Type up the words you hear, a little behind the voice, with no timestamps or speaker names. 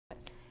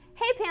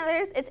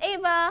Panthers, it's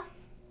Ava.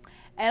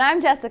 And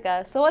I'm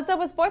Jessica. So what's up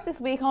with sports this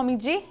week, homie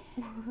G?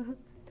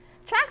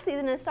 Track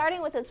season is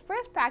starting with its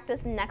first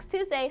practice next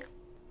Tuesday.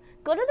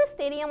 Go to the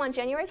stadium on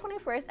January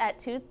 21st at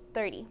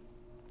 2:30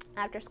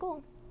 after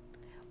school.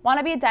 Want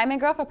to be a Diamond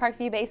Girl for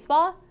Parkview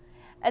Baseball?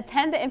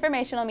 Attend the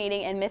informational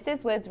meeting in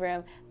Mrs. Wood's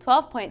room,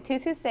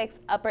 12.226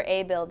 Upper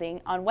A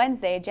Building on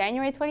Wednesday,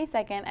 January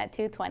 22nd at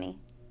 2:20.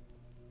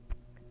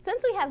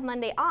 Since we have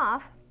Monday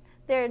off,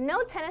 there are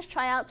no tennis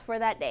tryouts for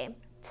that day.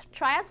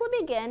 Tryouts will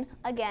begin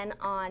again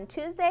on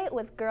Tuesday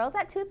with girls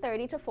at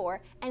 2:30 to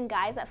 4 and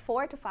guys at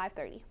 4 to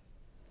 5:30.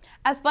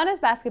 As fun as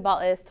basketball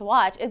is to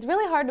watch, it's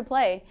really hard to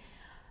play.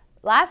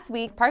 Last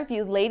week,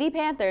 Parkview's Lady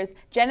Panthers,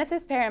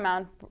 Genesis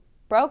Paramount,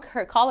 broke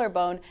her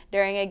collarbone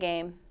during a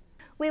game.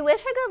 We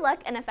wish her good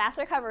luck and a fast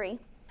recovery.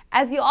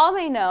 As you all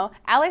may know,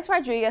 Alex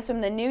Rodriguez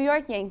from the New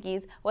York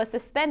Yankees was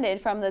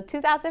suspended from the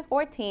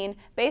 2014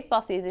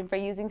 baseball season for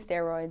using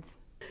steroids.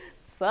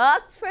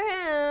 Sucks for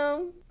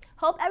him.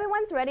 Hope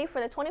everyone's ready for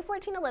the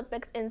 2014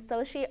 Olympics in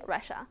Sochi,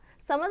 Russia.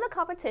 Some of the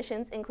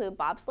competitions include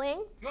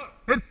bobsleighing,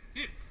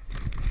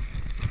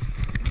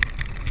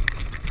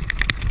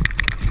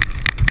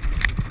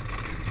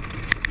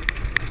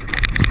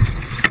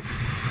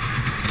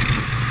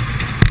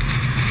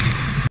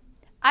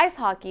 Ice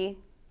hockey,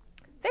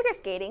 figure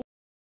skating.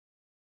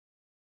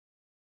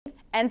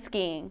 and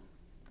skiing.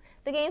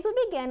 The games will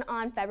begin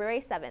on February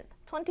 7th,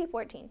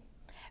 2014.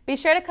 Be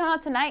sure to come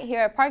out tonight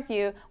here at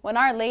Parkview when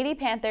our Lady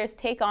Panthers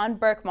take on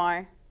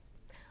Berkmar.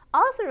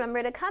 Also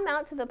remember to come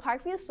out to the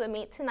Parkview swim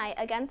meet tonight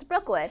against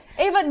Brookwood.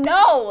 Ava,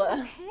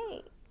 no!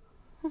 Hey.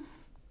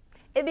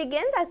 It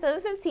begins at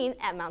 7:15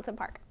 at Mountain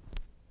Park.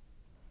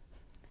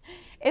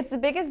 It's the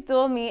biggest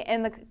dual meet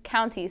in the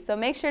county, so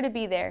make sure to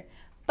be there.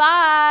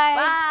 Bye!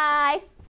 Bye!